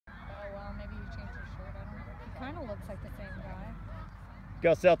of looks like the same guy.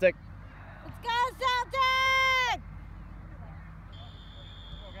 Go Celtic. Let's go Celtic!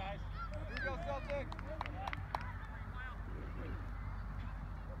 Go guys. Here we go Celtic.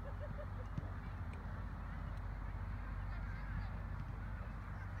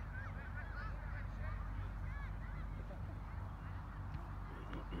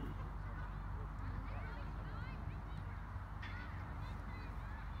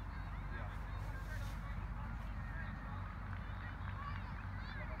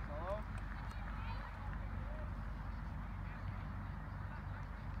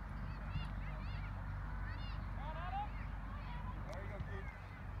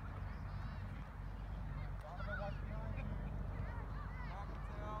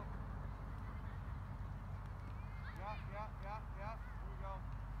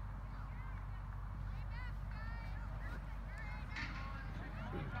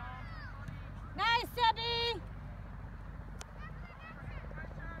 Nice, Sebby!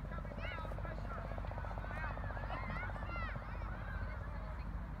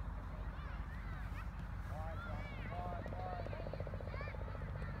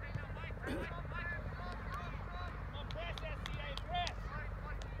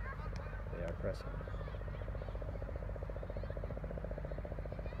 They are pressing.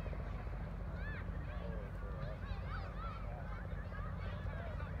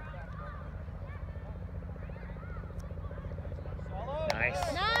 Nice.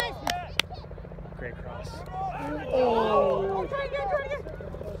 Nice! Great cross. Oh! Try again, try again!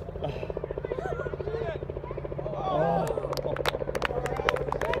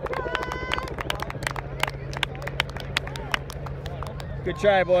 Good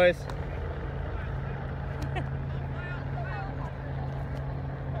try, boys.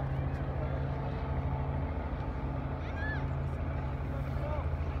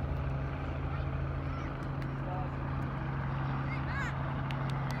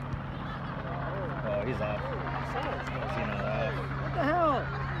 Oh, he's off. Is he not off? What the hell?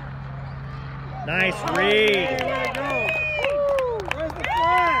 Nice read. There we go. Where's the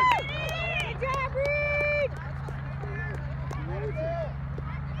flag? Good job, Reed!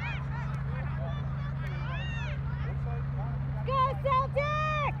 Go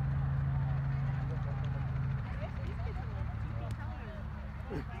Celtic!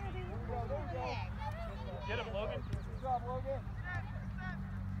 Get him, Logan. Good job, Logan.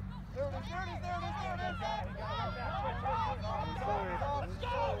 There it is, there it is, there it is, there it is.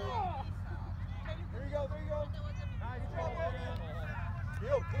 There you go, there you go. Nice job, Logan.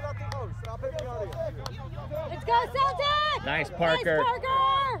 Yo, clean out the hose. Stop hitting out here. Let's go Celtic! Nice, Parker. Nice, Parker!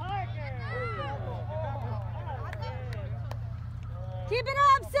 Keep it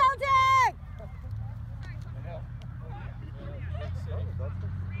up, Celtic!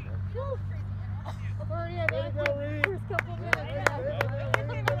 Already at the first couple minutes.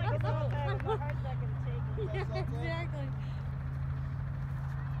 Yeah, exactly.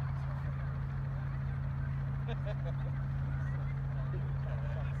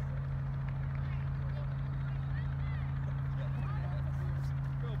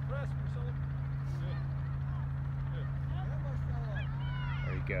 Go, press, Marcelo. Good. Good.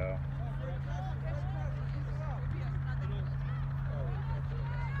 There you go.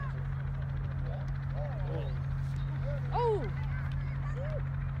 Oh!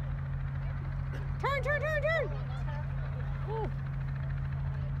 Turn, turn, turn, turn! Oh.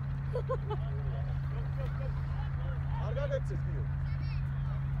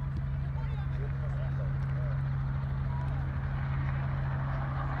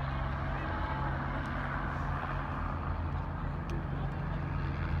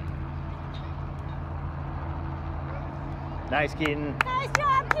 Nice, Keaton. Nice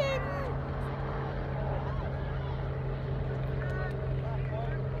job, Keaton!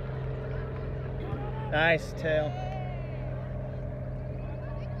 Nice tail.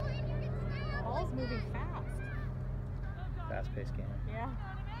 Ball's moving fast. Fast-paced game. Yeah.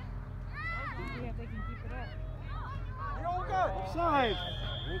 See if they can keep it up. You don't got it. Offside.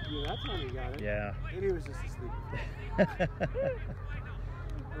 Thank you. That's how you got it. Yeah. And he was just asleep.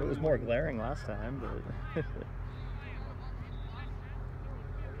 It was more glaring last time, but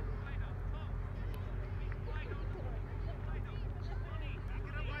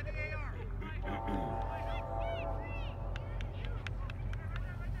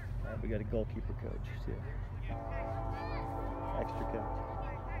we got a goalkeeper coach too. Extra coach.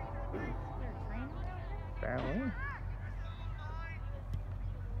 Apparently.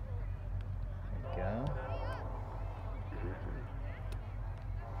 There you go.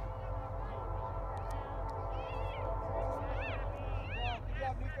 Good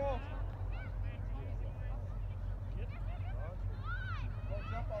job, Nico.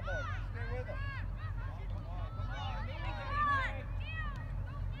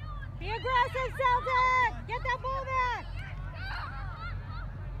 aggressive, Celtic! Get that ball back!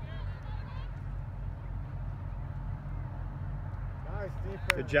 Nice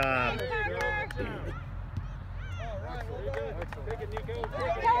defense. Good job. Good Parker. All right, well done. Take it, Nico. Go,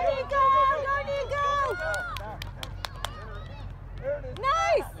 Nico! Go, Nico! There it is.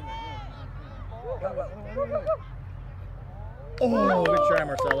 Nice! Oh, good try,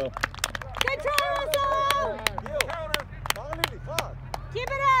 Marcelo. Good try, Russell! Counter. Keep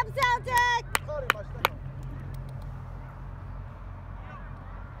it up, Celtic!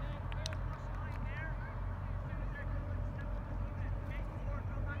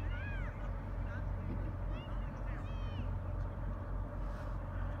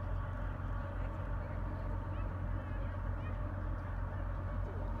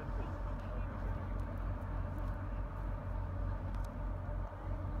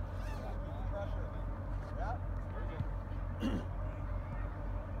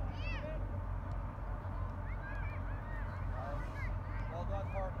 Well done,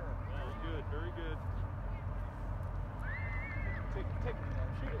 Parker. Very good. Take it,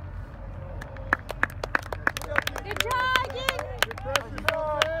 shoot it. Good try, Keith! Good pressure,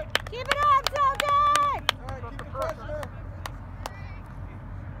 Celtic. Keep it up, Celtic! All right, keep the pressure.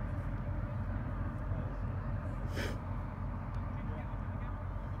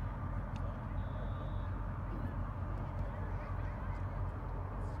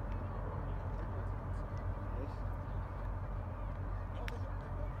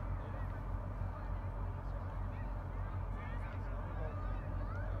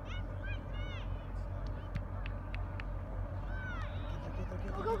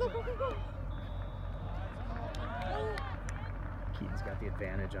 Go. Keaton's got the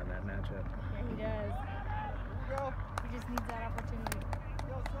advantage on that matchup. Yeah, he does. Here we go. He just needs that opportunity.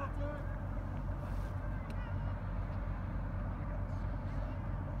 Go, Celtic.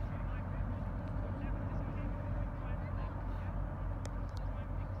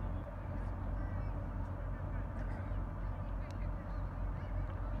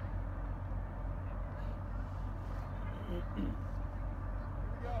 Here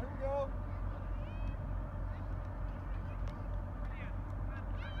we go.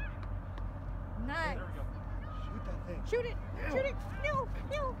 Nice. Shoot that thing. Shoot it. Shoot it. No.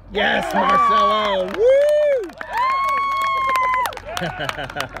 Yes, Marcelo. Woo!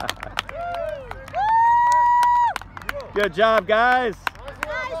 Good job, guys.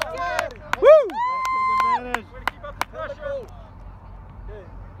 Nice, Woo! Way to keep up the pressure.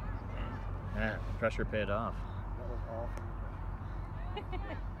 Yeah, pressure paid off. That was awesome.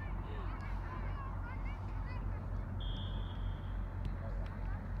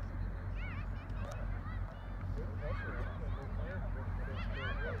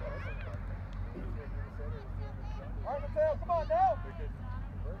 All right, Mateo, come on now.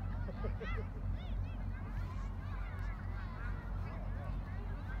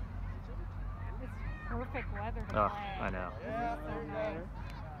 Perfect weather to Oh, play. I know. Yeah, So nice.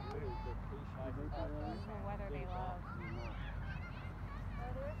 This is the weather they love.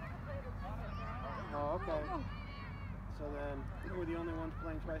 Oh, okay. So then, we're the only ones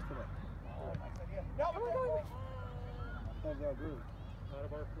playing twice today. No, Mateo. That's our group. Out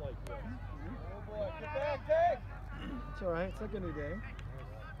of our flight, yes. Oh boy, get back, Jake. It's all right. It's like a new day.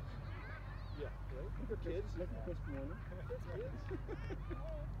 Yeah, right? For kids. Like a crisp morning.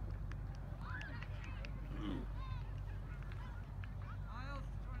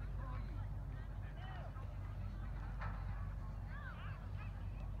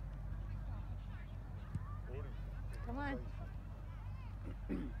 Come on.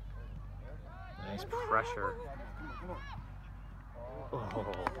 Nice pressure. Oh.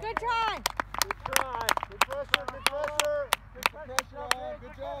 Good try. Good try. Good pressure, good pressure. Good pressure on.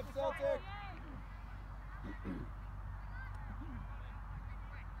 Good job, Celtic.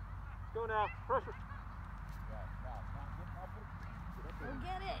 Go now. Pressure. Go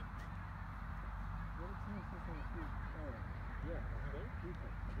get it.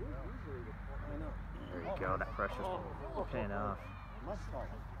 I know. There you go. That pressure's paying off. Much taller.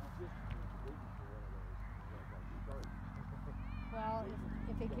 Well,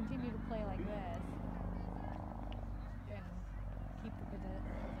 if they continue to play like this, and keep the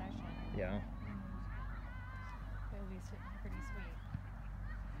possession, Yeah. it'll be pretty sweet.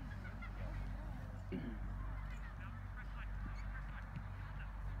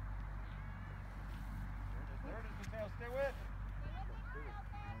 There it is, Mateo. Stay with.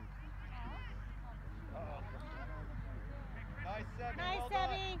 Nice, Sebby. Nice, Well done.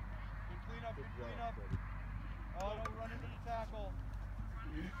 Sebby. Good cleanup, good cleanup. Oh, don't run into the tackle.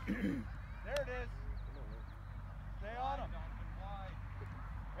 There it is. Stay on him.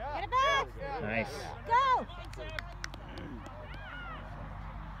 Yeah. Get it back. Nice. Go!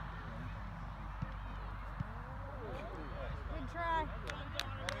 Good try.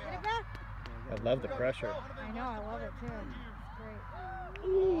 Get it back. I love the pressure. I know, I love it too. It's great.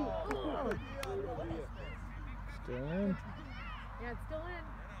 Still in. Yeah, it's still in.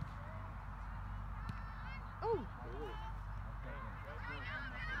 Oh!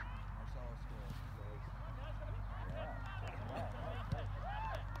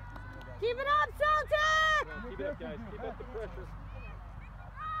 Keep it up, Celtic! Keep it up, guys. Keep up the pressure.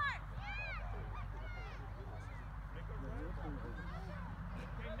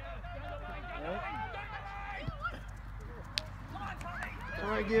 All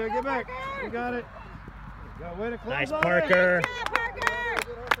right, Gil, get back. You got it. Got way to close. Nice, on Parker. it.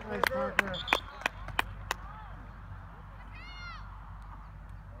 Nice, Parker.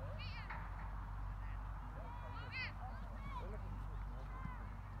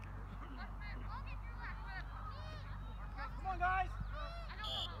 Come on, guys.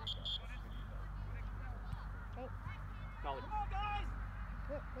 Colin. Come on, guys.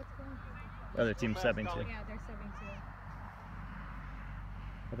 What's going on? Other team subbing too. Yeah, they're subbing too.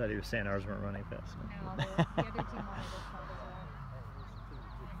 I thought he was saying ours weren't running fast. No, the other team wanted to sub as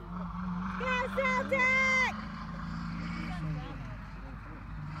well. Go, Celtic!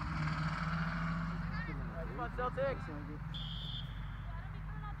 Come on, Celtics.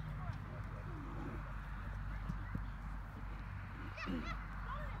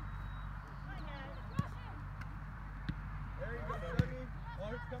 There you go, Dougie.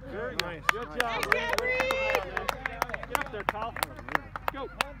 Lark's coming in. Very nice. Good Nice. job. Nice job, Reed. Get up there, Kyle. Go.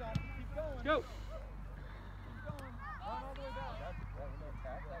 Come on, Don. Keep going. Go. Keep going. Run all the way down.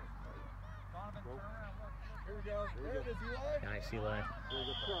 Donovan, turn around. Look. Here we go. There it is, Eli. Nice, Eli.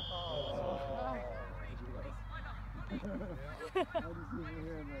 Oh. I just see you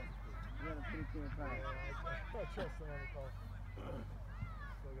here, but you got a pretty clear pass. I trust him on the call.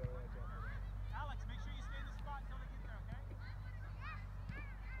 Still got to watch out for that. Alex, make sure you stay in the spot until they get there, okay?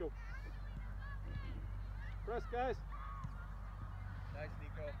 Go. Press, guys. Nice,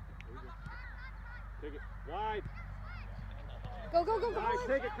 Nico. Take it wide. Go, go, go, go! Nice.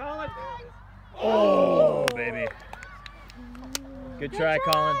 Take it, Colin. There it is. Oh, baby. Good try,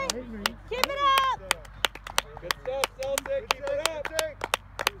 Colin. Keep it up! Good stuff, Celtic. Keep it up.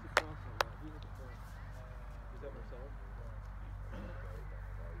 Who's the cross on that? Who's at the cross? Is that Marcelo?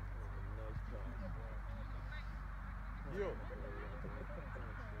 Nice try. You.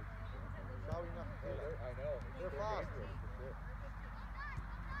 I know. They're fast.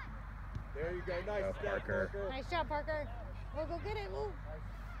 There you go. Nice Go, step, Parker. Parker. Nice job, Parker. Go, go get it, move.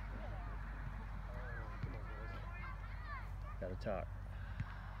 Gotta talk.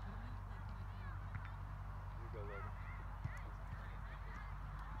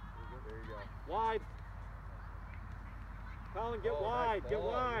 There you go. Wide. Colin, get Oh, wide. nice Get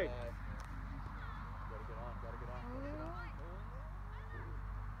ball, wide. Eli. Gotta get on. Gotta get on.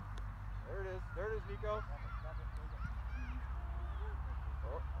 There it is. There it is, Nico.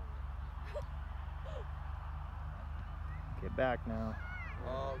 Oh. Get back now.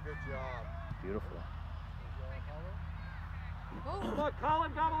 Oh, good job. Beautiful. Come on,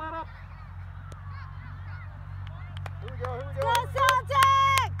 Colin. Gotta let up. Here we go. Here we Go, go.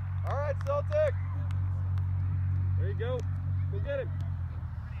 Celtic! All right, Celtic. There you go. Go get him.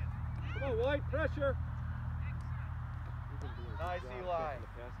 Come on, wide pressure. Nice, Eli.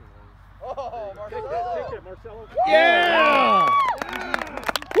 Oh, Take that, Marcelo. take it, Marcelo. Yeah!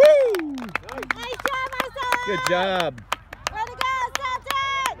 Woo! Nice. Nice job, Marcelo! Good job. Way to go,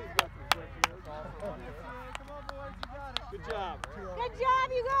 Celtic! Good job. Good job,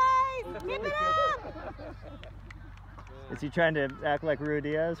 you guys! Keep it up! Is he trying to act like Rui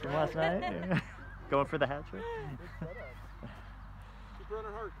Diaz from last night? Going for the hat trick? Keep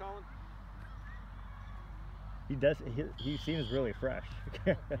running hard, Colin. He does. He seems really fresh.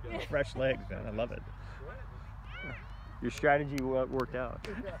 Fresh legs, man. I love it. Your strategy worked out.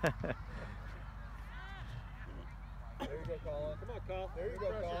 There you go, Colin. Come on, Colin. There you go,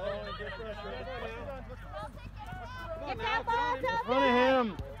 Colin. Get pressure. Get that ball, In front Celtic! of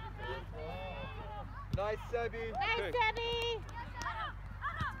him. Nice, Sebi. Nice, Okay. Debbie!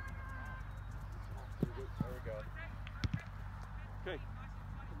 There we go. Okay.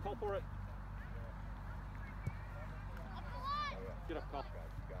 Call for it. Get up, Colin.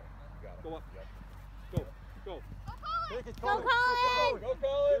 You got it. Go up. Yep. Go. Go. Take it, Go, Colin. Colin! Go,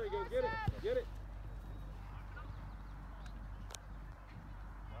 Colin. There we go. Get it. Get it.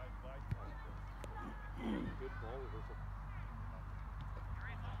 Good ball reversal.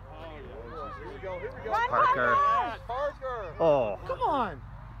 Oh, yeah. Here we go. Here we go. Run, Parker. Parker. Oh. Come on.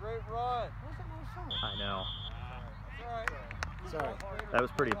 Great run. Where's the I know. Sorry. That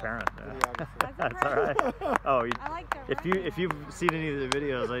was pretty apparent. Videographer. That's all right. Oh, I like the if you've seen any of the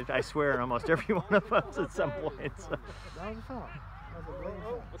videos, I swear almost every one of us at some point. So, That was a foul. That was a blatant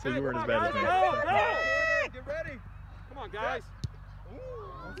foul. so you weren't as bad as me. Get ready. Come on, guys.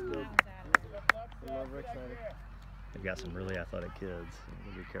 That's good. That was I love Rick's idea. They've got some really athletic kids. So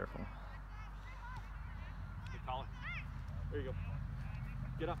be careful. Hey, Colin. There you go.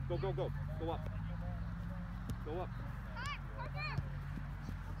 Get up. Go, go, go. Go up. Go up.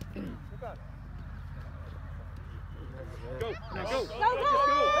 Go. Now go. Go, Go.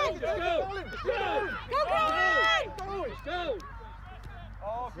 Colin! Go. Go. Go. Go, Go. Oh,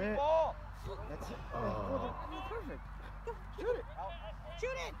 That's good it. ball. That's it. Oh. Perfect. Shoot it.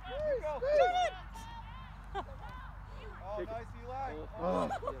 Shoot it! There you go. Shoot it! Oh, nice, Eli. Oh, you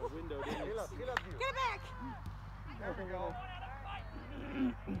had a window, didn't you? Get up, Get it back! There we go.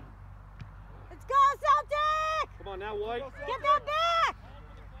 Let's go, Celtic! Come on now, White. Get that back!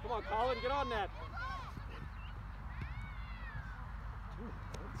 Come on, Colin. Get on that.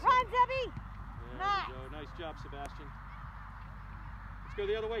 Run, Zebby! There Nice. we go. Nice job, Sebastian. Let's go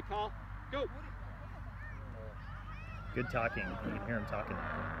the other way, Col. Go. Good talking. You can hear him talking.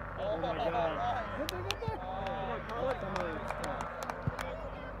 Oh my God. Come on, Colin.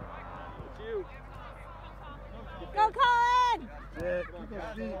 It's you. Go, Colin! That's it. Keep those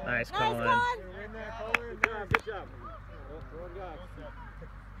feet. Nice, Nice, Colin. Colin! Win that, Colin. Good job. Good job. Wrong guy.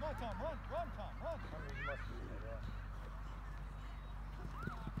 Come on, Tom. Run, Tom. Run.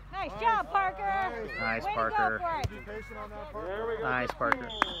 Nice job, Parker! Nice, Way Parker. to go for it! Be patient on that part. There we go. Nice, Parker.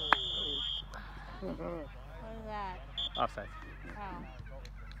 What is that? Offside. Oh.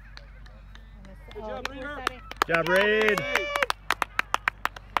 Good job, Reader. Job, Reed.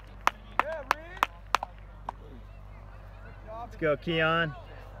 Yeah, Reed. Good job. Let's go, Keon.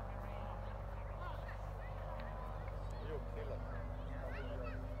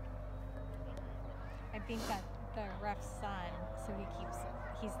 I think that the ref's son, so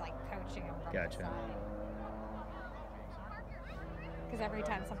he's like coaching him from Gotcha. the side. Because every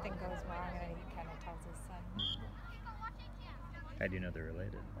time something goes wrong, he kind of tells his son. How do you know they're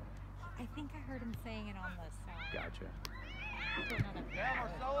related? I think I heard him saying it on the side. Gotcha. To another Yeah,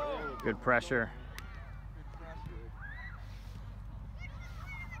 Marcelo. Good pressure.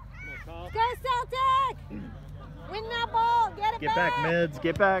 Come on, Col. Go, Celtic! Win that ball! Get it Get back, mids.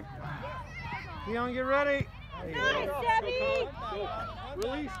 Get back. Keon, get ready. Nice, Go, Debbie! Colin. Go.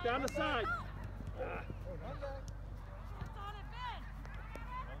 Release down the side.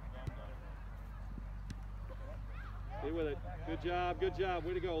 Stay with it. Good job. Good job.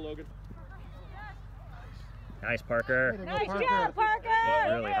 Way to go, Logan. Nice, Parker. Way to go, Nice Parker. job, Parker!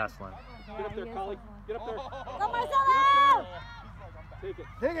 He's really hustling. Get up there, Collie. Get up there. Go, Marcelo! Take it.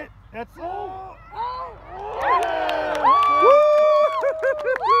 Take it. That's it. Oh.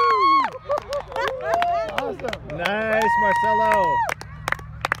 Awesome. Nice, Marcelo.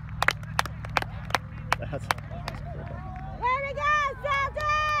 That's cool. Way to go,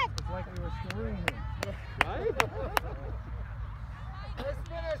 Celtic! It's like we were storing him. Right? Nice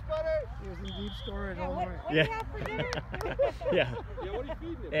finish, buddy. He was in deep storage all What morning. do you have for dinner? Yeah. Yeah, what are you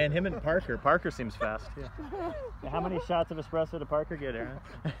feeding him? And him and Parker. Parker seems fast. Yeah. How many shots of espresso did Parker get, Aaron?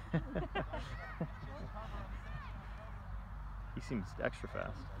 He seems extra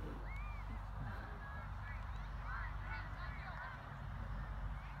fast.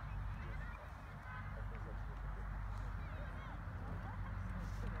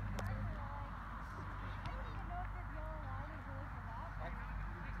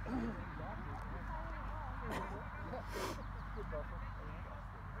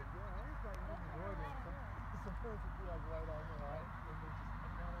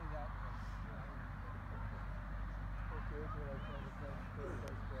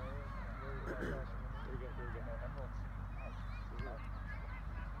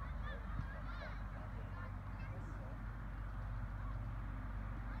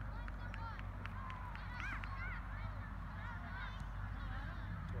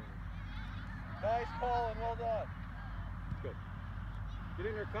 Nice call and well done. Good. Get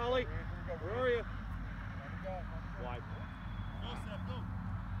in there, Collie. Where are you? Wide. He's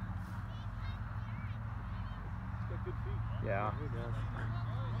got good feet. Yeah.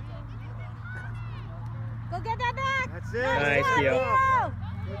 Go get that back! That's it. Nice, Gio.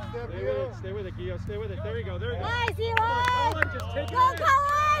 Stay with it, Gio. Stay with it. There you go. There you go. Nice, Eli! Come on, Colin. Just take it Go, in.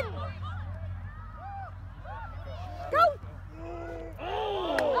 Colin! Go!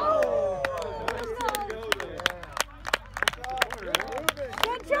 Oh!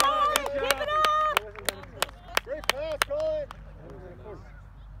 Good job! Keep it up! Great pass, Colin.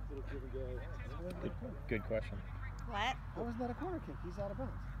 Good question. What? How is that a corner kick? He's out of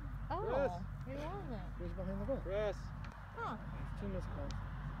bounds. Oh, Chris. he wasn't. He was behind the goal. Chris. Huh. Two missed calls.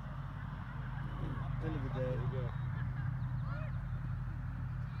 End of the day. There you go.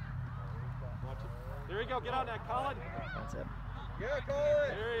 Watch it. There you go. Get on that, Colin. That's it. Yeah,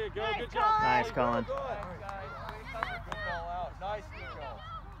 Colin. There you go. Nice, Good job. Nice, Colin. Good ball out. Nice, Nico.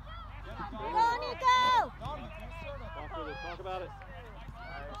 Go, Nico! Talk with it. Talk about it.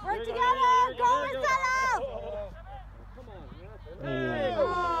 Work There you together! go, Go, there you go. Marcelo! Come on. Ooh. Hey, Oh,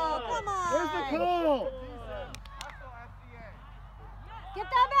 come on! Where's the call? Get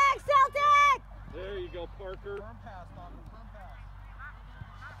that back, Celtic! There you go, Parker.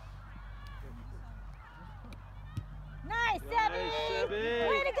 Nice, Nice, Sebby! Sebby.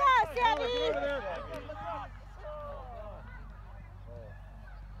 Way to go, Colin, get over Sebby! there.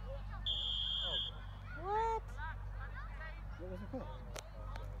 What? What was the call?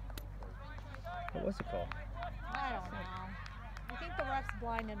 What was the call? I don't know. I think the ref's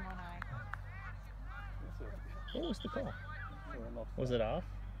blind in one eye. What was the call? Was it off?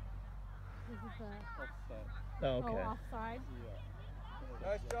 This is Oh, the okay. offside.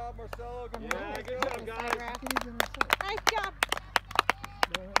 Nice job, Marcelo. Good Yeah, move. good job, guys. Ref. He's in our sight. Nice job.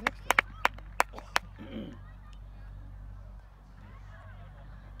 They're right next to him.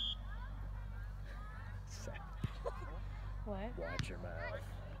 What? Watch your mouth.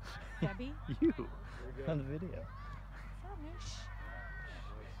 Sebby? You on the video. Shh.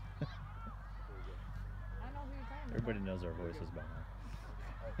 I don't know who you're talking about. Everybody knows our voices by now.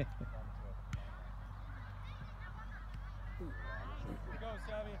 Here you go,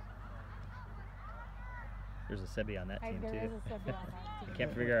 Sammy. There's a Sebby on that team There too. is a Sebby on that team. I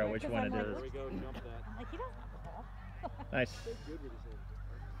can't figure out which Because one I'm it like, is. There we go. Jump that. I'm like, he doesn't have the ball. Nice. They're good with his hands.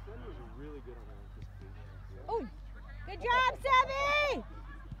 Denver's really good on their anticipation. Oh, good job, Sebby!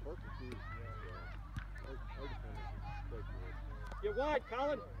 Parker, too. Our defenders are quite good. Get wide,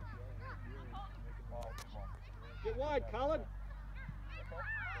 Colin. Get wide, Colin.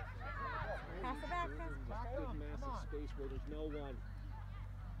 Pass it back, pass it back. Good massive space where there's no one.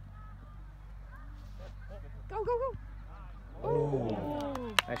 Go, go, go.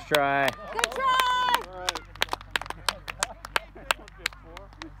 Oh, nice try. Good try! All right.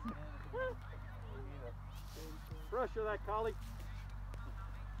 Pressure that, Collie.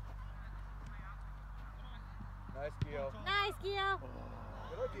 Nice, Gio. Nice, Gio.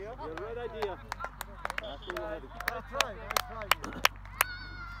 Good idea. You had the right idea. That's where we're headed. Nice try. Nice try, Gio.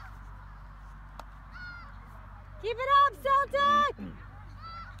 Keep it up, Celtic!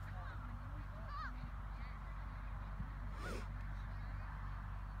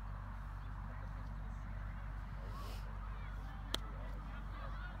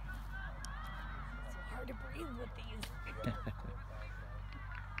 It's hard to breathe with these.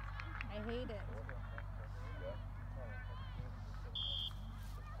 I hate it.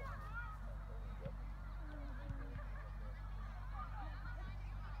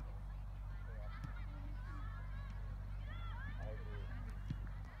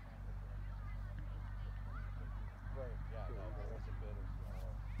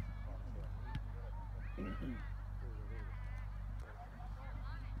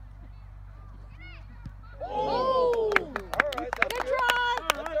 Oh! All right, that's Good good. try!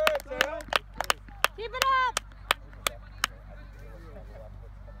 That's all right, Sam. Keep it up!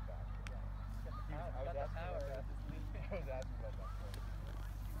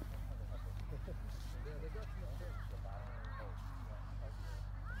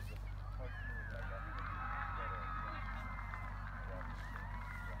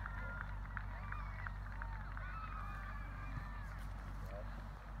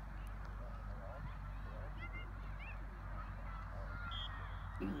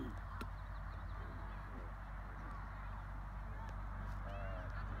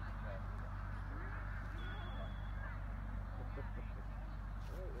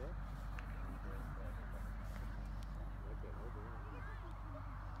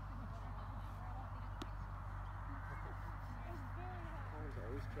 Colin's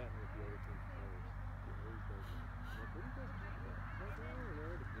always chatting with the other team's players. He always does that. I'm like, what are you guys talking about? Right down in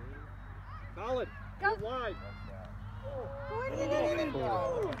there to game. Colin, Go. get wide.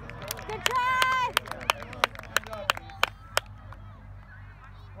 Good try!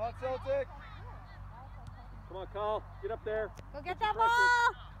 Come on, Celtic. Come on, Col. Get up there. Go get that ball!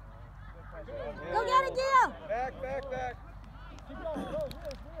 Go get it, Gil! Back, back, back.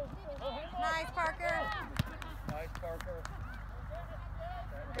 Nice, Parker. Nice, Parker.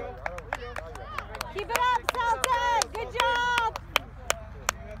 There you go. Keep it up, Celtic! Good job!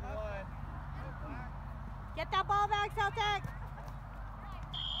 You at the line. Get that ball back, Celtic!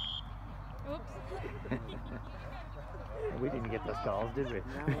 Oops. We didn't get those calls, did we?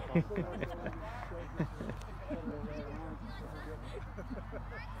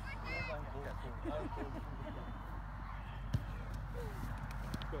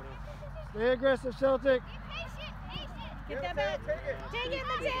 Stay aggressive, Celtic. Get that back. Take it,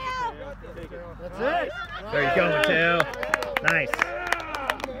 Mateo. That's it. There you go, Mateo. Nice.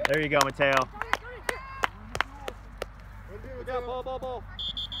 There you go, Mateo. Look out, ball, ball, ball.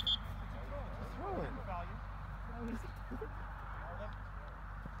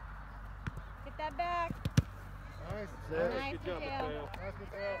 Get that back. Nice. Nice, Good job, Mateo. Mateo. Nice,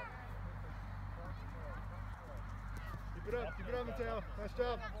 Mateo. Keep it up, Mateo. Nice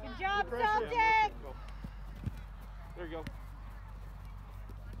job. Good job, pressure. Celtic. There you go.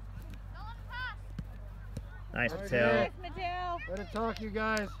 Nice, Mateo. Nice, Mateo. Let it talk, you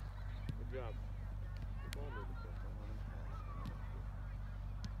guys. Good job.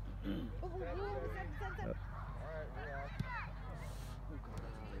 Ooh, ooh, ooh.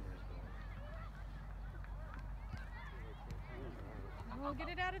 Oh, get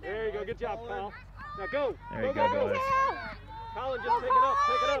it out of there. There you go. Good job, Kyle. Now go. There you go, boys. Colin, just take it up.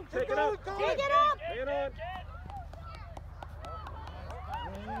 Take it up. Take it up. Take it up.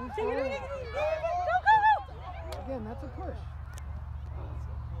 Hang on. Take it up. Go, go. Again, that's a push.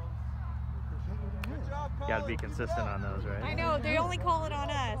 Good job, Colin. Got to be consistent on those, right? I know, they only call it on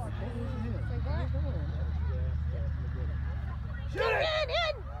us. Shoot it!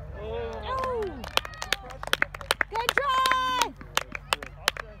 In! Oh. Oh! Good try!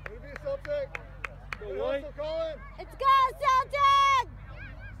 Way to be, Celtic. Go, Good White. hustle, Colin. Let's go, Celtic!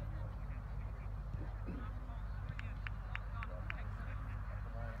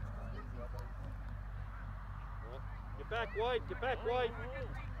 Get back, White. Get back, White.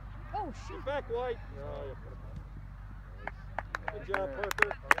 Oh, shoot. Get back, White. Good job,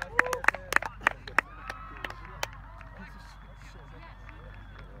 Parker.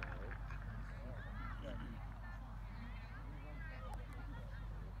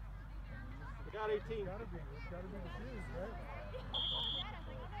 We got 18. It's gotta be the shoes, right?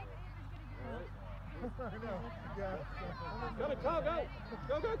 I know. Yeah. Come on, Kyle, go.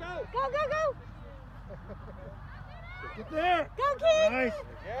 Go, go, go. Go, go, go! Get there. Go, Keith! Nice.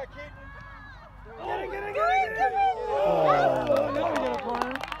 Yeah, Keaton. Get it! Oh, now we get a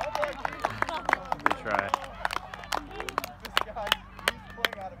corner. Good try. This guy, he's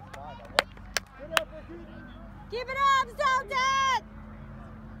playing out of his mind. I love it. Good effort, Keaton. Keep it up, Celtic!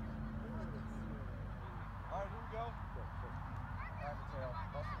 All right, here we go. All right, Mateo.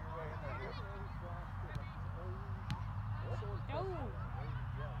 Muscle your way in there, dude. Go!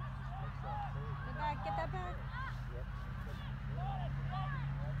 Get that back.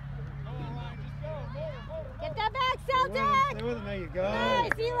 Get that back, Celtic! Stay with him. There you go.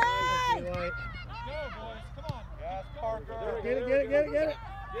 Nice, Eli! Nice, Eli. Yes, Parker. Get it. Get it,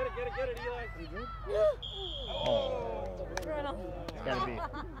 Eli. Oh, Brutal. it's got to be.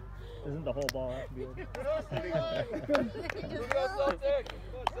 Isn't the whole ball have to be? Good hustle, Eli. Here we go, Celtic.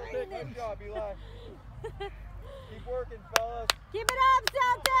 Good job, Eli. Keep working, fellas. Keep it up,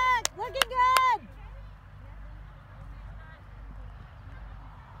 Celtic! Looking good!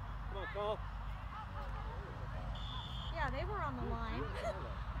 Come on, Kyle. Yeah, they were on the line.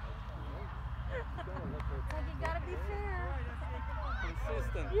 Like, you gotta be fair.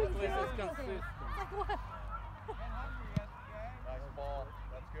 Consistent. You This is consistent. consistent. Like what? Nice ball.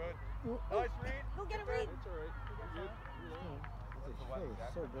 That's good. Nice read. Go get a read. That's all right. You're good.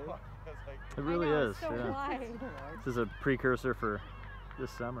 So big. It really I know, is. it's so Yeah. wide. This is a precursor for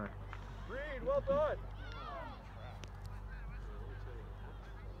this summer. Reed, well done.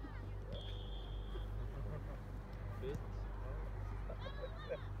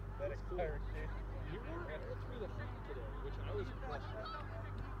 That expired kid. You were all through the feet today, which I was impressed with.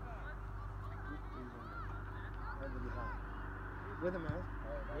 With him, man. Way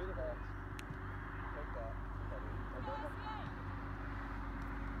to go. Take that.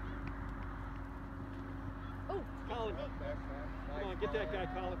 Oh, Colin, come on, get that guy,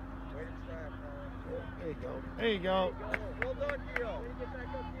 Colin. Way to trap, Colin. There you go. There you go. Well done, Gio.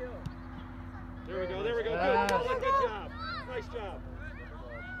 There we go, there we go. Yes. Good, Colin, good job. Nice job.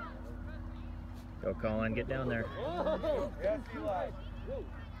 Go, Colin. Get down there. Oh, Yes, Eli. whoa.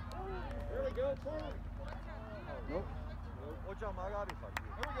 There we go, Colin. Nope. Hocam abi fark.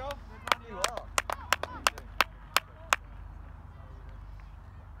 Here we go. Eli.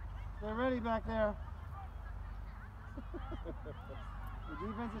 They're ready back there. The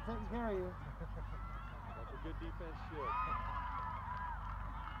defense is taking care of you. That's a good defense should.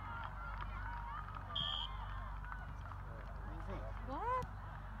 what?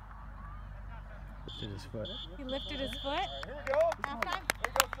 Lifted his foot. He lifted his foot. Here we go. Half time.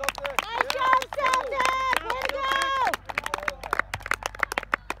 Here we go, Celtic. Nice job, Celtic! Way to go!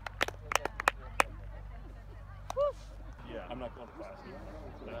 Yeah, I'm not going to class.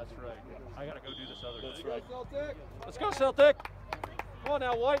 That's right. I gotta go do this other. That's Right. Celtic. Let's go, Celtic. Come on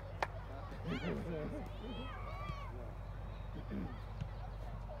now, White. That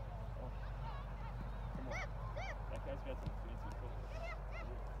guy's got some fancy football.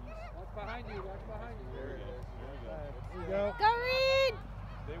 Watch behind you. Watch behind you. There he is. There we go. There you go. Go, Reed!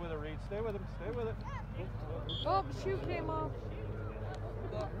 Stay with it, Reed. Stay with him. Stay with it. Oh, shoe came off.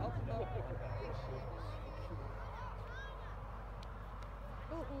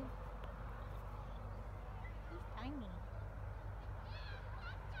 Ooh. He's tiny.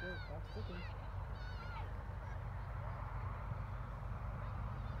 Good. Stop sticking.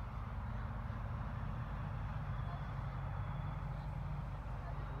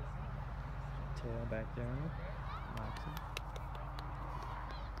 Tail back there. Relaxing.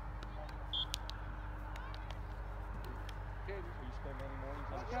 Do you spend many mornings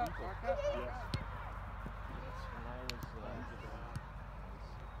on the Mark up. street? Mark up. Yes. When I was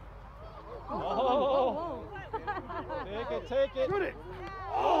Oh! Take it, take it. Shoot it.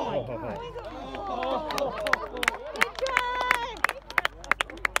 Oh! Good try!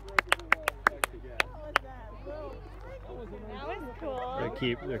 That was cool.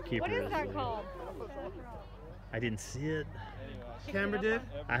 Their keeper What is that called? I didn't see it. Camera did?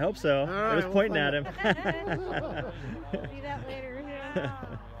 I hope so. I was we'll pointing find at him. See that later.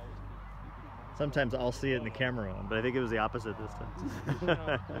 Sometimes I'll see it in the camera on, but I think it was the opposite this time. It was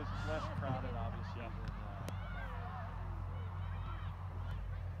less crowded, obviously.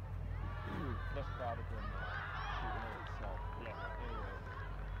 Less crowded than itself. Yeah.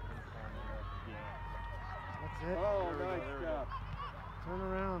 That's it. Oh, nice job. Turn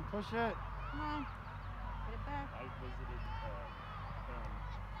around. Push it. Come on. Get it back. I visited him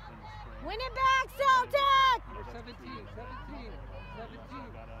in the spring. Win it back, Celtic! 17. 17. 17.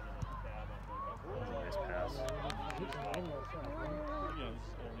 Got out of the cab up Nice pass. there.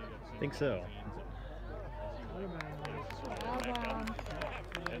 Think so.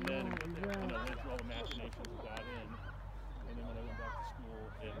 And then went through all the machinations of that in. And then when I went back to school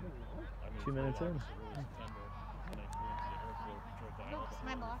in, 2 minutes in. early September, and I flew into the airfield, drove down Oops,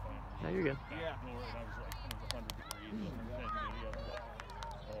 my block. No, you're good. back door, and I was like, it was 100 degrees, and I'm sending video, I was like,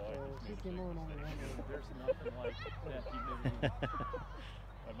 oh, I just made a big mistake. There's nothing like that humidity.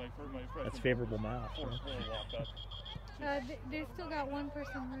 My That's favorable math. fourth floor walk up. They still got one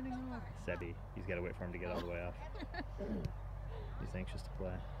person running off. Sebi, he's got to wait for him to get all the way off. He's anxious to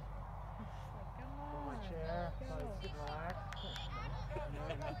play. Come on. Chair. Go. Relax.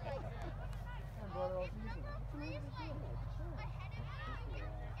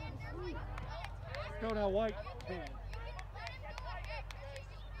 Let's go now, White.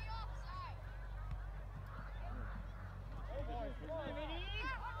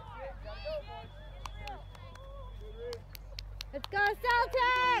 Let's go,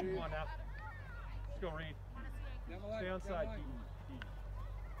 Celtic! Come on now. Let's go, Reed. Stay on side.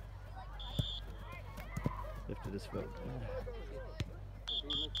 Lifted his foot.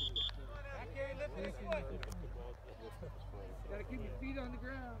 Gotta keep your feet on the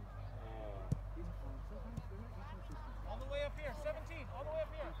ground. All the way up here. 17. All the way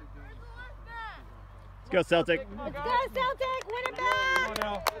up here. Let's go, Celtic. Let's go, Celtic! Win it Come on back!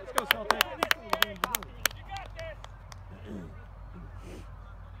 now. Let's go, Celtic.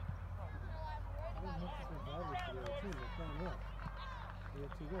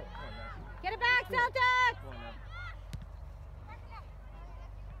 Get it back, Celtic!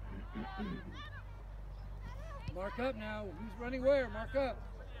 Mark up now. Who's running where? Mark up.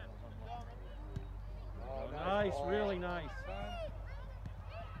 Oh, nice, really nice.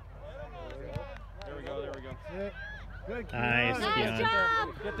 There we go, there we go. That's it. Good. Keep Nice, on. Nice Keon. job!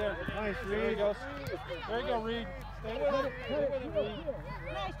 Get there. Nice, There you Reed. go. There you go, Reed. Stay with it. Stay with it, Reed.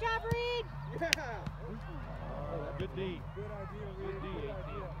 Nice job, Reed! Good D. Good idea, Reed. Good D, 18.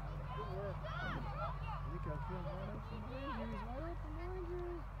 Good work. Nico, feel wide open behind you. He's wide open behind you.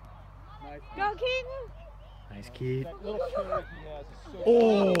 Nice. Go, Keaton! Nice, Keith. That little carrot he has is so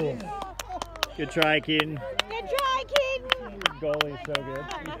Oh! Good try, Keaton. Good try, Keaton! Goalie's so good.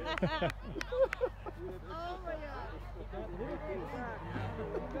 Oh my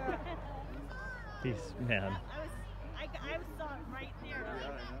God. He's, man. I saw it right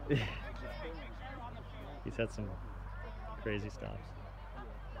there. He's had some crazy stops.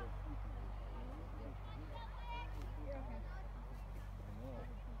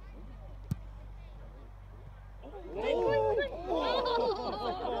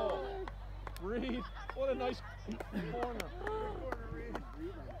 Reed.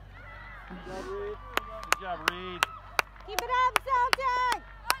 Good job, Reed. Keep it up, Celtic!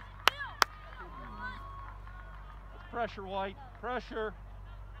 Pressure, White. Pressure.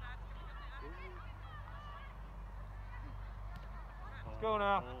 Let's go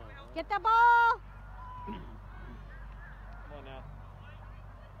now. Get the ball! Come on now.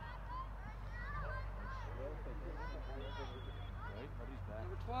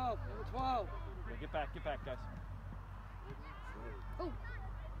 Number 12, number 12. Yeah, get back, guys. Oh.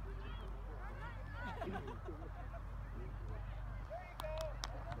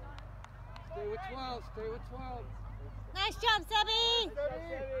 Stay with 12, stay with 12. Nice job, Sebby!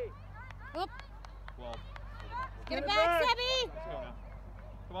 Oop. 12. Get it back, Sebby! Let's go now.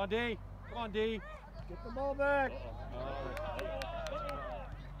 Come on, D. Come on, D. Get the ball back.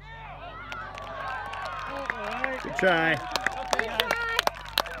 Good try. Okay, guys.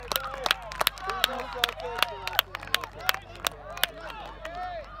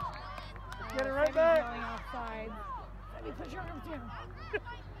 Get it right back. Going offside. Sebby, put your arms down. Looks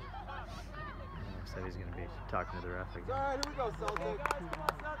like he's going to be talking to the ref It's again. all right, here we go, Celtic.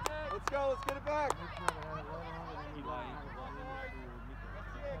 Let's go, let's get it back.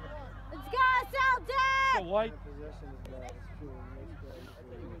 Let's go, Celtic! Go, White.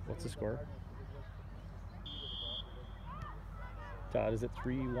 What's the score? Todd, is it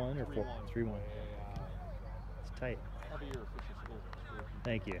 3-1 or 4? 3-1. It's tight. I'll be your official school.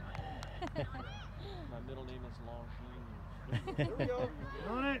 Thank you. My middle name is Longine. Here we go.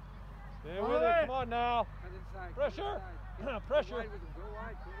 On it. Stay with it. Come on now. Inside, Pressure. inside. Pressure. Go wide with him, go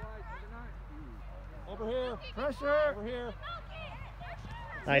wide, number 9. Over here. Pressure. Over here.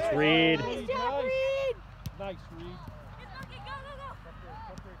 Nice read. Nice job, Reed! Nice read.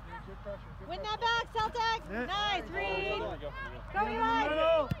 Win that back, Celtic! Yeah. Nice, Reed! There we go. Go, Eli!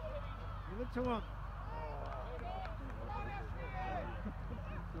 Middle. Give it to him.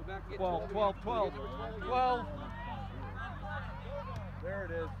 Go back, get 12, 12, 12. 12. There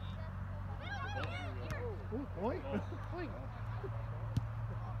it is. Ooh, boy. Let's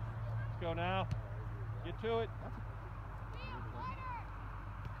go now. Get to it.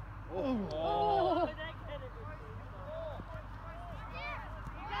 Oh. Oh.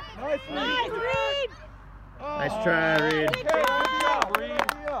 Nice, Nice, Reed! Nice try, Reed. Okay, good job, Reed.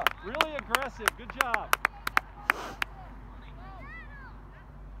 Really aggressive. Good job.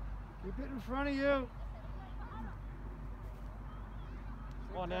 Keep it in front of you.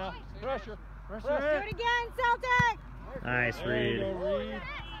 Come on now. Pressure. Pressure Do it. it again, Celtic! Nice There you read. go, Reed.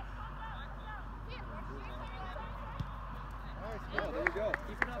 Yeah, there you go.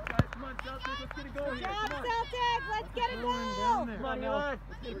 Keep it up, guys. Come on, Celtic. Let's get it going Good here. job, Come on. Celtic! Let's get it Down going! there. Come on now. Let's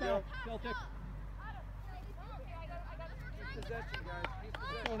get it back. Celtic. Possession, guys. Keep Let's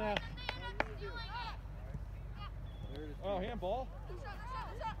possession. go now. There it is. Oh, handball.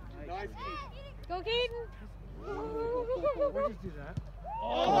 Nice kick. Go, Keaton! We'll just do that.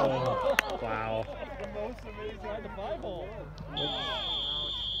 Oh, wow. The most amazing. Tried the 5-hole. It's all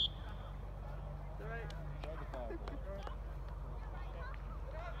right. Tried the 5-hole.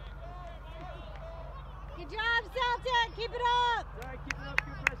 Good job, Celtic! Keep it up! All right, keep it up.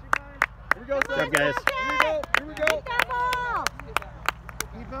 Keep pressure, guys. Here we go, Come on, Celtic. guys? Celtic! Here we go. Here we go. Get that ball!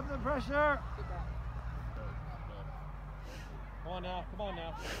 Keep up the pressure. Come on now. Come on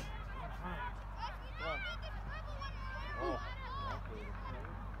now. Come on. Oh.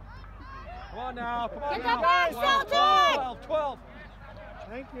 Come on now. Come on Get now. that ball, 12, Celtic! 12, 12.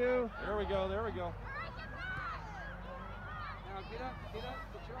 Thank you. There we go. There we go. Now get up. Get up.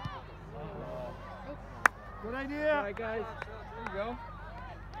 Get your arm. Good All idea. right, guys. There you go.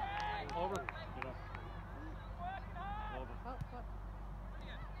 Over. Get up. Over. Oh, oh.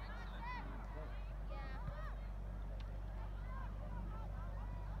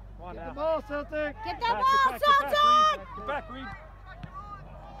 Come on Get now. the ball, Celtic. Get that Back, ball, get back, Celtic! Get back, Reed.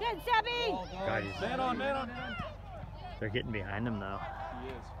 Good, Sebby! God, he's- Man on, man on, man on. They're getting behind him now. He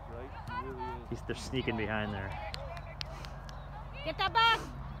is, right? He really is. They're sneaking behind there. Get that back!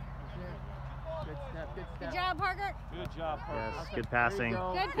 Good step. Good Good job, Parker! Good job, Parker. Yes, good passing.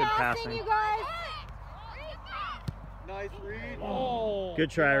 Good Good passing, passing. you guys! Nice read. Oh. Good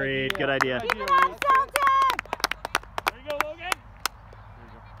try, Reed. Good idea. Keep it up, Celtic! There you go, Logan. There you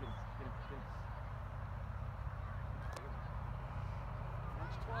go. Get him, get him, get him.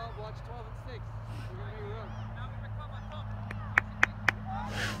 Watch 12. Watch 12 and 6. We're going to make a run.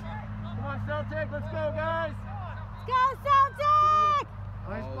 Come on, Celtic. Let's go, guys. Let's go, Celtic!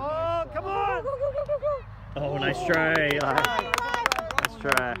 Nice Oh, ball. nice Come ball. on. Go, go, go, go, go! Oh, nice try, Eli. Nice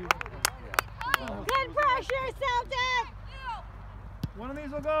try. Good pressure, Celtic! One of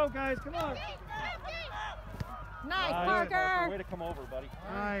these will go, guys. Come on. Nice, Parker. Way to come over, buddy.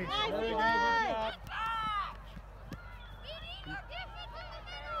 Nice. Nice Very good, play. good job.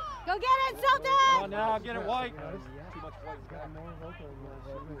 Go get it, Come Celtic! on now, get it white. Yeah, Too much white. got more vocal than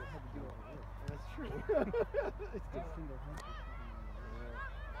that's true. It's just single punches.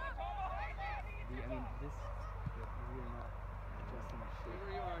 I mean, this, we're not adjusting shit.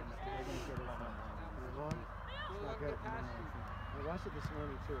 Where you are, just take it. It's not good. I watched it this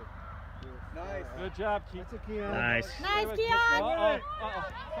morning too. Nice. Good job, Keith. That's a Keon. Nice. Nice, Uh-oh, Keon! uh-oh.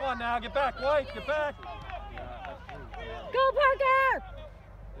 Come on now, get back, White, get back. Go, Parker!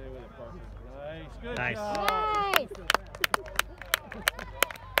 Stay with it, Parker. Nice, good Nice. job. Nice!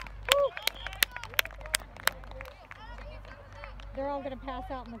 They're all going to pass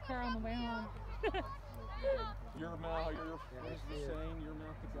out in the car on the way home. Your mouth, what's the saying? Your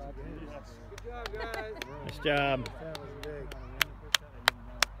mouth to God. Yes. Good job, guys. Nice job. That was big.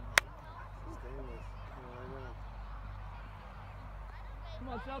 Come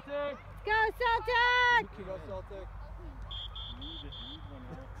on, Celtic. Go, Celtic! Go Celtic.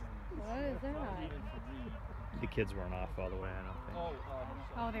 What is that? The kids weren't off all the way, I don't think.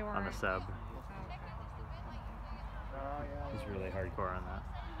 Oh, they were On the sub. Okay. He's really hardcore on that.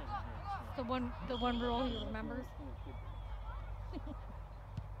 The one rule he remembers.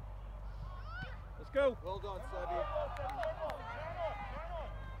 Let's go. Well done, Sebby.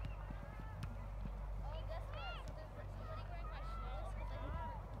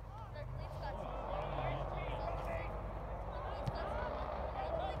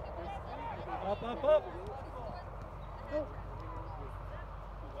 Up, up, up. Come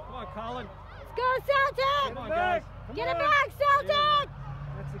on, Colin. Let's go, Celtic! Come on, guys. Get it back, Celtic!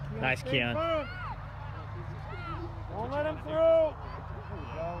 That's a Keon. Nice, Keon. Don't let him through. There we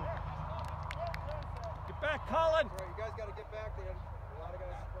go. Get back, Colin. All right, you guys got to get back there. A lot of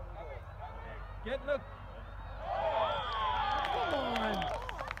guys in front of the goal. Get in the... Come on.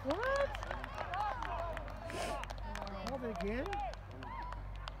 What? Hold it again.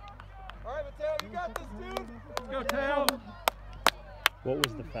 All right, Mateo, you got this, dude. Let's go, Tao. What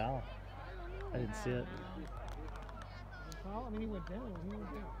was the foul? I didn't see it. Well, I mean, he went down.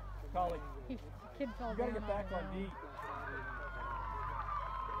 Colin, He, kid fell you gotta down get back the on ground. D.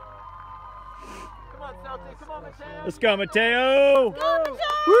 Come on, Celtic. Come on, Mateo. Let's go, Mateo! Go, Mateo!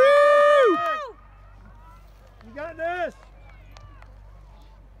 Woo! You got this.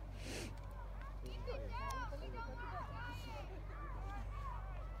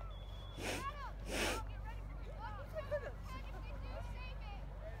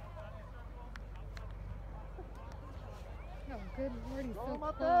 Oh, good lord, he's so Go, close.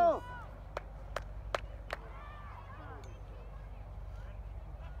 Mateo.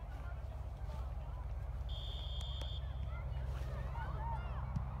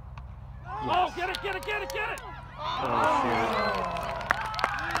 Oh, get it, get it, get it, get it. Oh, shoot.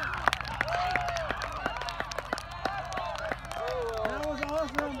 That was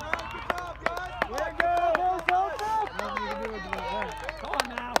awesome. Good job, guys. Way to go. Nothing you can do about that. Come on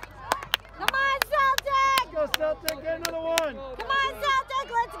now. Come on, Celtic! Go Celtic, get another one. Come on, Celtic,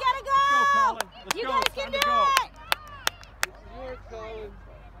 let's get a Let's go, goal! Colin. Let's You go. guys It's can time do to go. it! Yours, Colin.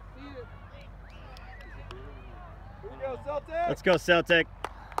 See it. Here we go, Celtic. Let's go, Celtic.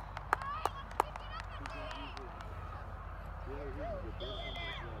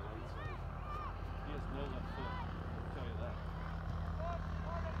 He has no left foot. I'll tell you that.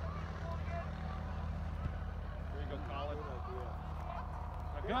 There you go, Colin.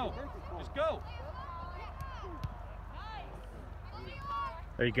 Now go. Just go.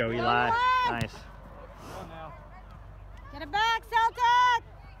 There you go, Eli. Nice. Come on now. Get it back, Celtic!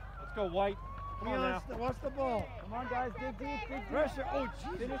 Let's go, White. Come on now. Watch the ball. Come on, guys. Dig deep, dig deep. Pressure. Oh,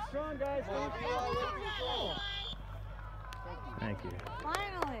 Jesus. Finish strong, guys. Finish strong. Thank you.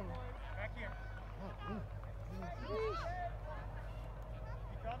 Finally.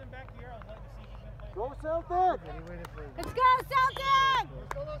 Go, Celtic. Let's go, Celtic!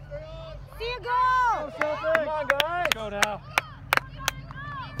 See you goal! Come on, guys. Let's go now.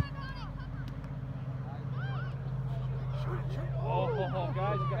 Oh,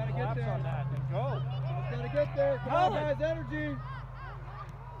 guys, you gotta get there on that and go. Gotta get there. Come on, guys, energy.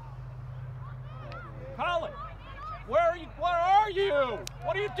 Colin, where are you? Where are you?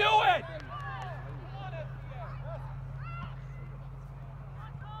 What are you doing?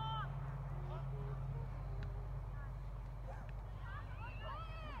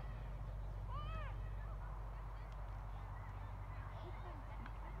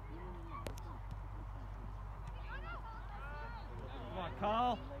 Come on,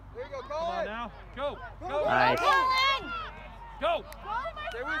 Carl. There you go, Come on Colin. now. Go. Go. Nice. Colin! Go.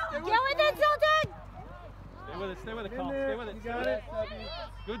 Stay with Get with it, Celtic! Stay with it, Colin. Stay with it. You got it.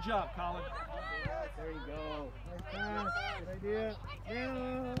 Good job, Colin. There you go. Nice pass. Good idea.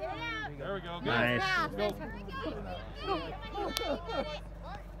 Yeah. There we go. Good. Nice. Go.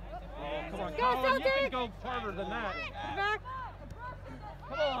 Oh, come on, Go, Colin. You Celtic. can go farther than that. Back.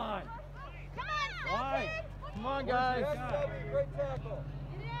 Come on. Why? Come on, guys. Great tackle.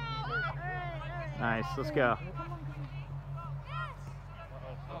 Nice. Let's go.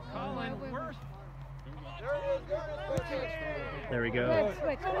 Oh, Colin, where's... There it is. There we go. Good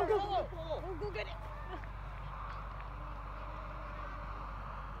switch. Go get it.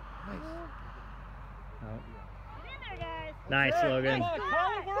 Nice, Logan. Come on,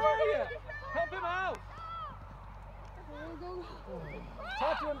 Colin, where are you? Help him out.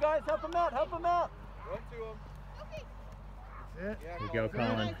 Talk to him, guys. Help him out. Help him out. Run to him. That's it. There you go,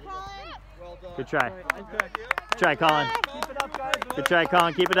 Colin. Well done. Good try. Okay. Good try, Colin. Keep it up, guys. Good try,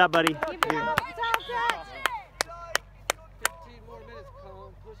 Colin. Keep it up, buddy. Keep it up, Celtic. 15 more minutes,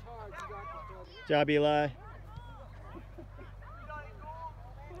 Colin. Push hard. You got this, brother. Good job, Eli.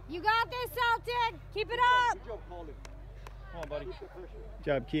 You got this, Celtic. Keep it up. Good job, Colin. Come on, buddy. Good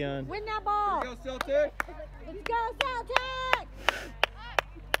job, Keon. Win that ball. Go, Celtic. Let's go, Celtic.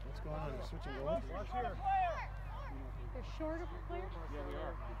 What's going on? You're switching goals? They're short of a player. Yeah, we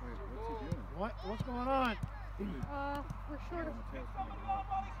are. What's he doing? What's going on? We're short of.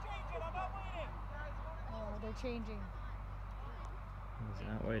 Oh, they're changing. He's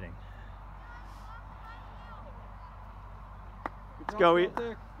not waiting. Let's go, Let's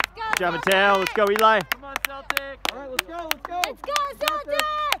go, Good job, Mateo. Let's go, Eli. Come on, Celtic. All right, let's go. Let's go. Let's go, Celtic.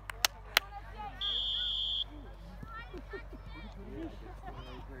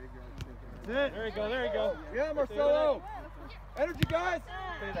 That's it. There you go. There you go. Yeah, Marcelo. Energy, guys.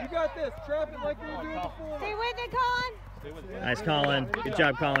 You got this. Trap it like we were doing before. Stay with it, Colin. Stay with it. Nice, Colin. Good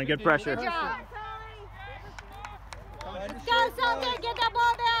job, Colin. Good pressure. Good job. Let's go, Celtic. Get that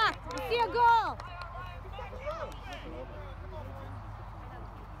ball back. Let's see a goal.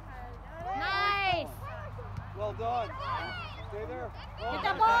 Nice. Well done. Stay there. Get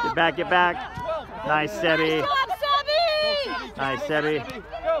that ball. Get back, get back. Nice, Sebi. Nice job, Sebi. Nice, Sebi.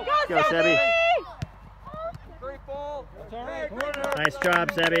 Go. Go, Go, Sebi. Great ball. That's all right. Nice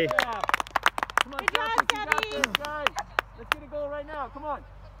job, Sebi. Come on, Good job, Celtic. You got Sebi. this, guys. Let's get a goal right now. Come on.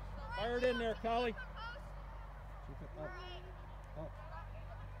 Fire it in there, Collie. Keep it up. Up.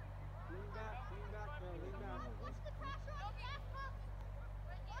 Lean back, bro. Lean back.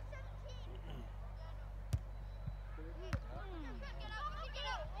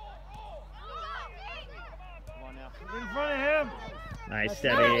 Come on now. In front of him. Nice, Nice,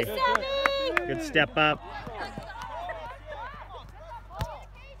 Sebi. Sebi. Good step up.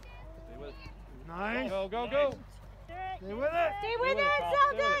 Stay with it. Nice. Go, go, go. Stay with it. Stay with it, Stay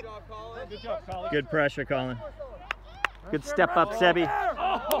Celtic. Good job, Colin. Good job, Collie. Good pressure, Colin. Good step up, Sebi.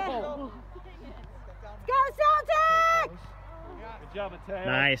 Oh. Go, Celtic. Good job, Mateo.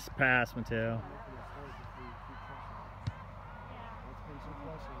 Nice pass, Mateo.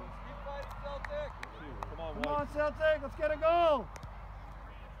 Keep fighting, Celtic. Come on, Come White. on, Celtic. Let's get a goal.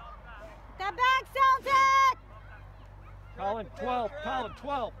 That back, Celtic. Colin, 12. Colin,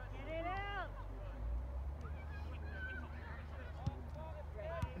 12. Get it out.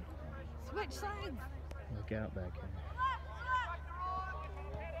 Switch sides. Look out back here.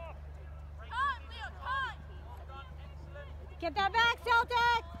 Get that back,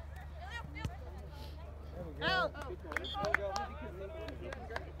 Celtic. Out.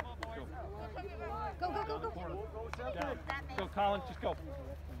 Go, go, go, go. Down. Go, Colin. Just go.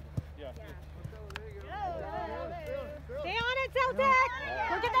 Yeah. Stay on it, Celtic.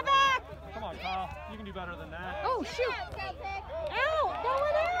 Go get that back. Come on, Kyle. You can do better than that. Oh, shoot. Out. Throw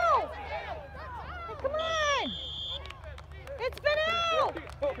it out. Hey, come on. It's been out.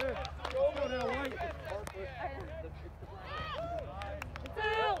 Go now, White. It's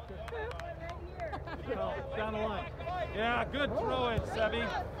out. Down the line. Yeah, good throw in, Sebi.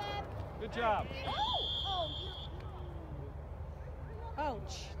 Good job.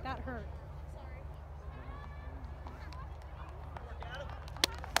 Ouch. That hurt.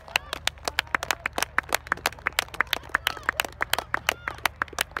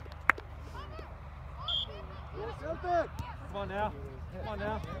 Celtic. Come on now. Come on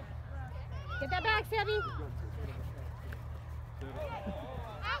now. Get that back, Sebi.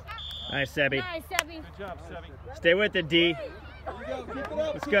 Nice, Sebi. Nice, Sebi. Good job, Sebi. Stay with it, D. Here we go. Keep it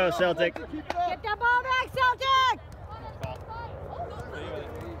up. Let's go, Celtic. Keep it up. Get that ball back, Celtic.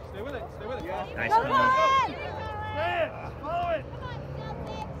 Stay with it. Stay with it. Yeah. Nice, Go, Colin. Colin. Stay it. Follow it.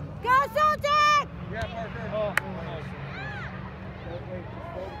 Go, Celtic. Yeah, Parker. Oh, almost. Wait, just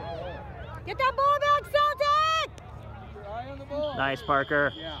hold the ball. Get that ball back, Celtic. Nice,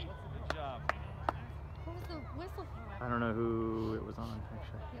 Parker. Yeah. Good job. What was the whistle for? I don't know who it was on,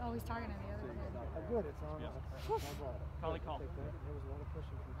 actually. He always talking to the other one. Good, it's on. Yeah. My ball. Collie call. Take that. There was a lot of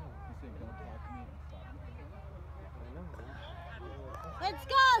pushing from him. He said, "Don't talk to me." I know. Let's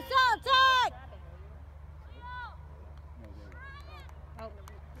go, Celtic! Oh,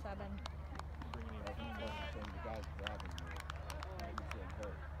 7.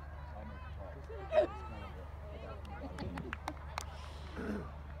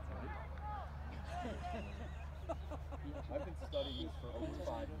 I've been studying this for over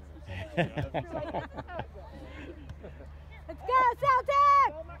 5 years. Let's go,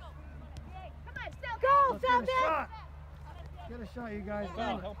 Celtic! Go, Celtic! Get a shot, you guys.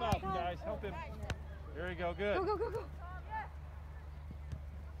 Help out, guys. Help him. There you go. Good. Go, go, go, go.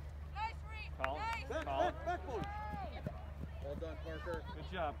 Colin. Back, Colin. back, back, boys. Well done, Parker. Good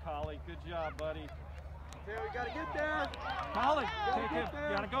job, Collie. Good job, buddy. Okay, we gotta get there. Collie, take him.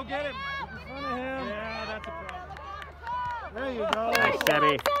 You gotta go get him. In front of him. Yeah, that's a problem. There you go. Nice,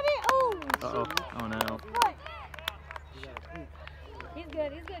 Sebby. Oh, Uh-oh. Oh, no. he's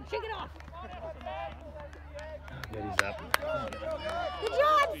good, he's good. Shake it off. Good, he's up. Good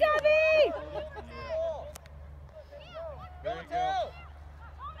job, Sebby! There you go.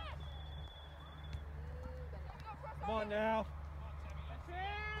 Come on now.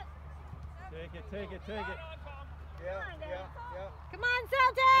 Take it, take it, take it. Yeah. Come on,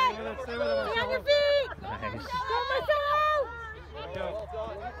 Celtic! Stay with it, stay with it, Stay on your Marcelo. feet! Nice. Go, Marcelo! There you go. Well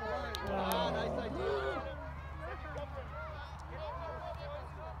done. Wow, nice idea.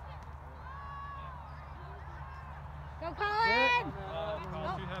 Go, Colin!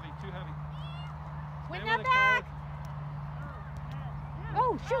 Colin, too heavy, too heavy. Win Stay that with it, back! Colin.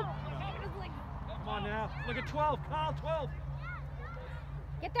 Oh, shoot! Come on now. Look at 12. Kyle, 12.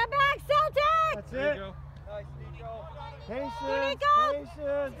 Get that back, Celtic! That's There it. you go. Nice, Nico. Patience. Nico.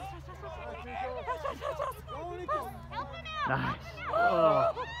 Patience. Nice. Oh.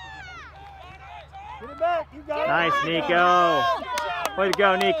 Get it back. You got it. Nice, Nico. Way to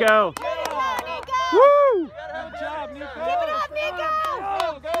go, Nico. Nico! Woo! Good job, Nico. Keep it up, Nico!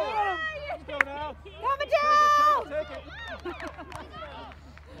 Go, go. Let's go now. Come down! Take it.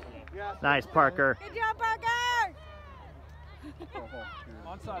 Nice, Parker. Good job, Parker!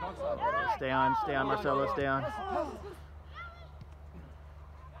 Onside, onside. Stay on, Marcelo, stay on. Come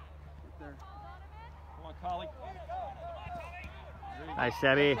on, Collie. Nice,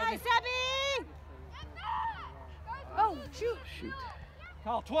 Sebby. Nice, Sebby! Oh, shoot! Shoot.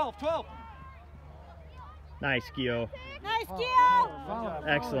 Kyle, 12, 12. Nice, Gio. Nice, Gio!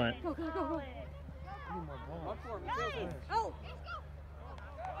 Excellent. Go, go, go, go. Run for him. It's okay. Oh!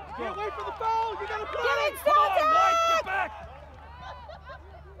 Can't wait for the foul. You gotta play. Get it, Come on, Celtic! White, get back.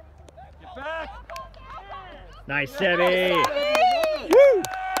 Get back. Nice, Sebby. Sebby! Woo!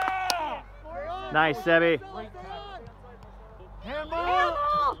 Yeah. Nice, Sebby. Handball.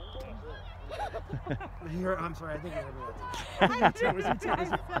 I'm sorry, I think I heard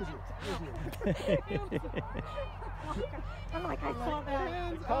I'm like, I saw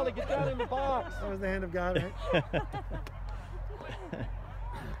that. Collie, get down in the box. that was the hand of God, right?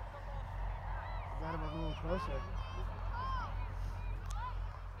 Got him a little closer.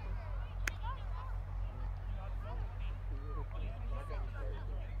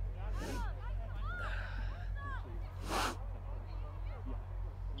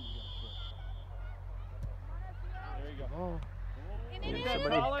 There you go. Oh. Get that,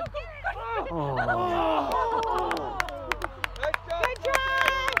 Somebody- Colin. Oh. Nice job. Good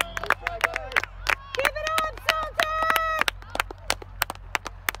job! Keep it up, Celtic!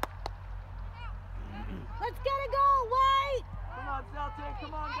 Let's get it going, White! Come on, Celtic.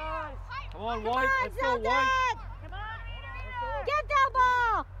 Come on, guys. Come on, Come White. on, Let's go, Celtic! White. Get that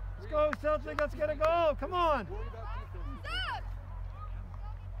ball! Let's go, Celtic. Let's get a goal. Come on.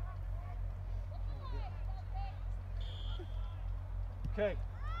 Okay.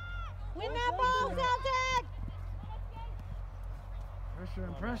 Win that ball, Celtic! Pressure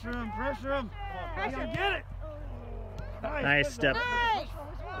him, pressure him, pressure him. Pressure. Get it. Nice good step. job. Nice!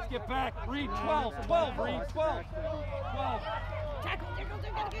 Let's get back. Reed, 12. 12, Reed, 12. 12. Tackle, tackle,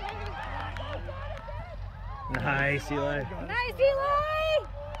 tackle, tackle. Nice, Eli. Nice, Eli!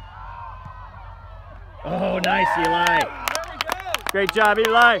 Oh, nice, Eli. There we go. Great job,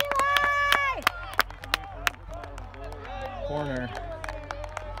 Eli. Eli! Corner.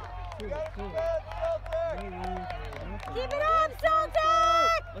 Keep it up,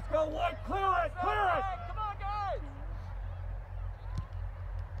 Celtic! Let's go, White. Clear it. Clear it. Come on, guys.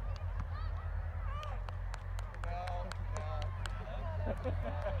 Is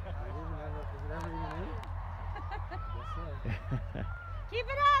it ever even in? Yes, sir. Keep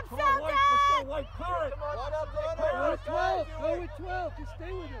it up, Come on, Celtic! White. Let's go, White. Clear it. Run up, run Go up. with 12. Go with 12. Just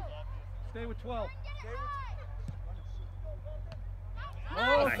stay with him. Stay with 12.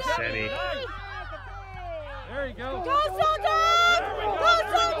 Nice, Eddie. Nice. There you go. Go, Celtic! There we go. Go, There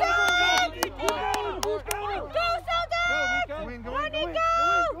we Celtic! go. Go, Celtic! Go, Nico. Go in, go Go, in, go in. Nico!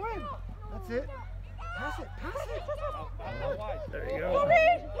 Go in. That's it. Pass it. Pass it. Out wide. There you Go, go.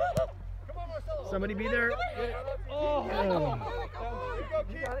 Reed! Come on, Marcelo. Somebody be there. Oh. There you go,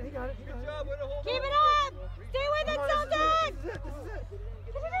 He Keith. got it. He got it. He got Good it. job, way to hold Keep on. it up! Stay with it, Come on, Celtic! this is it. This is it.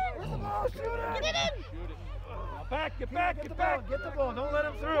 Get it in! Where's the ball? Shoot it. Get it in! Shoot it. Now back. Get back. Get the Get ball. back. Get the ball. Don't let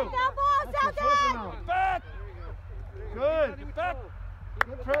him through. That ball, That's it. Push him Celtic! out. Get back. Good. Get back.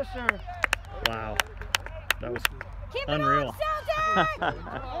 Good pressure. Wow. That was Keep unreal. it up, Celtic! I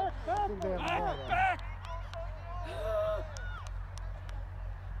think they have the ball, Back. though. Back.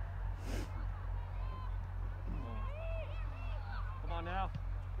 Come on now.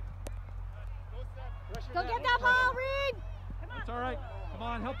 Go get that ball, Reed! That's all right. Come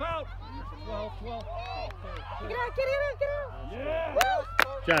on, help out. 12, 12. Get out, get in, get out! Yeah. Woo!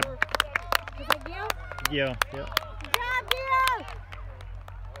 Job. Is that Gil? Yo, yeah. Good job, Gil!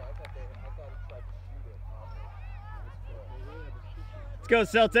 Let's go,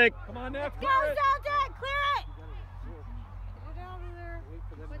 Celtic. Come on now. Go, Clear it. Celtic! Clear it! Get out of there.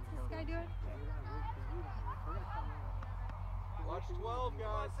 What's this guy doing? Watch 12,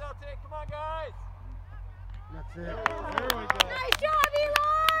 guys. Celtic, come on, guys. That's it. There we go. Nice job,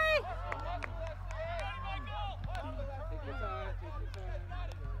 Eli!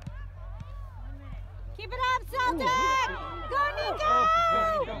 Keep it up, Celtic! Go, Nico!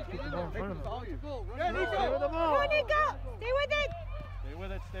 Keep the ball in front of him. Yeah, Stay Nico. with the ball. Go, Nico! Stay with it! Stay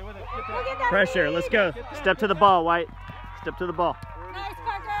with it. Stay with it. Get Go that. get that Pressure. Reed. Let's go. Step to the ball, White. Step to the ball. Nice,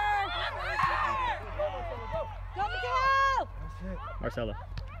 Parker! Go, Miguel! That's it. Marcelo.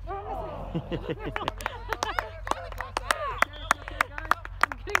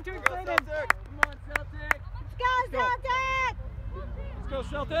 I'm getting too Go, excited. Celtic. Let's go, Celtic! Let's go,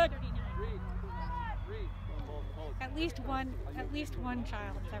 Celtic. At least one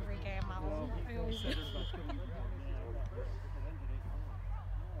child every game. I always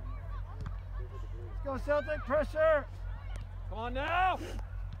Let's go, Celtic. Pressure. Come on now.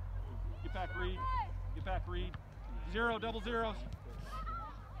 Get back, Reed. Get back, Reed. 0, double zeros.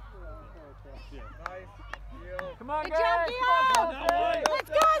 Nice. Deal. Come on, Good guys. job, Come on, Gio. now, White. Let's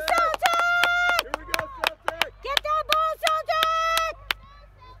go, Celtic! Here we go, Celtic. Get that ball, Celtic!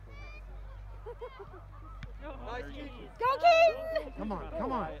 Nice, Keith. Go, Keaton! Come on.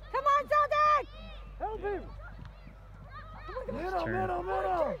 Come on. Come on, Celtic! Help him. Middle, Turn. middle,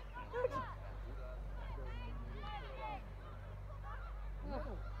 middle.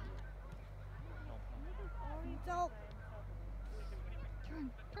 So,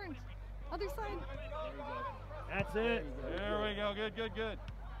 turn. Other side. That's it. There we go. Good, good, good.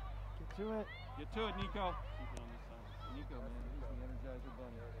 Get to it. Get to it, Nico. Keep it on this side. Nico, man, he's the Energizer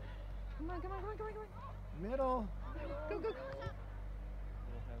Bunny. Come on, come on, come on, come on, come on. Middle. Go, go. A little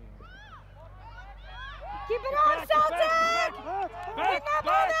heavy. Keep it up, Celtic! Back, Get that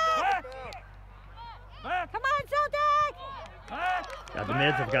ball back, back! back, back, Come on, Celtic! back. Yeah, the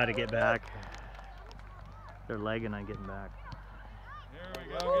mids have got to get back. They're lagging on getting back. There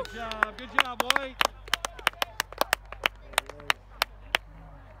we go. Good job, White.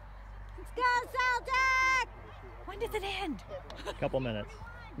 Let's go, Celtic! When does it end? Couple minutes.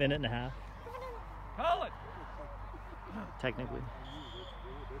 Minute and a half, Call it. technically.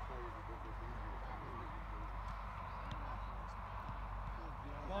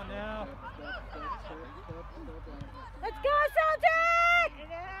 Come on now. Let's go, Celtic!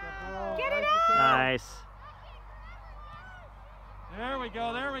 Get it out! Nice. There we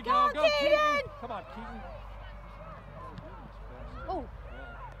go. There we Go, go. Keaton! Come on, Keaton. Oh,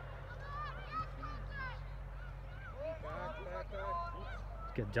 Back, back,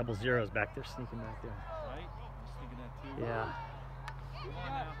 back. Good double zeros back there, sneaking back there. Right? Just thinking that too. Yeah. Come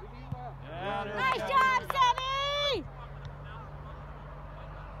on now. Yeah, there we nice go. job, Sammy!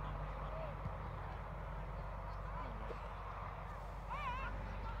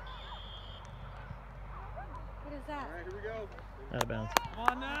 What is that? All right, here we go. Out of bounds. Come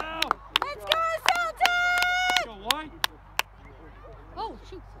on now. Let's go, Celtic! Go, White. Oh,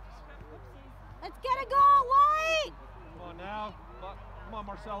 shoot. Let's get a goal, White! Come on now. Come on,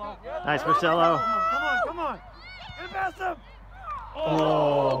 Marcelo. Nice, Marcelo. Come on, come on. Get past him.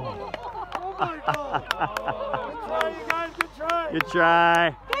 Oh. Oh my God. Good try, you guys. Good try. Good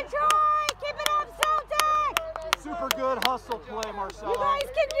try. Good try! Keep it up, Celtic! Super good hustle play, Marcelo. You guys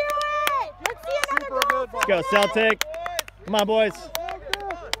can do it! Let's see another Super goal, good. Let's go, Celtic. Boys. Come on, boys.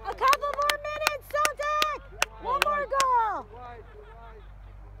 A couple more minutes, Celtic! One more goal!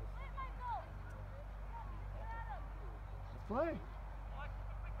 Play.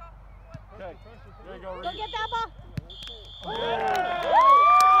 Okay, there you go, Go Reed. get that ball! Yeah.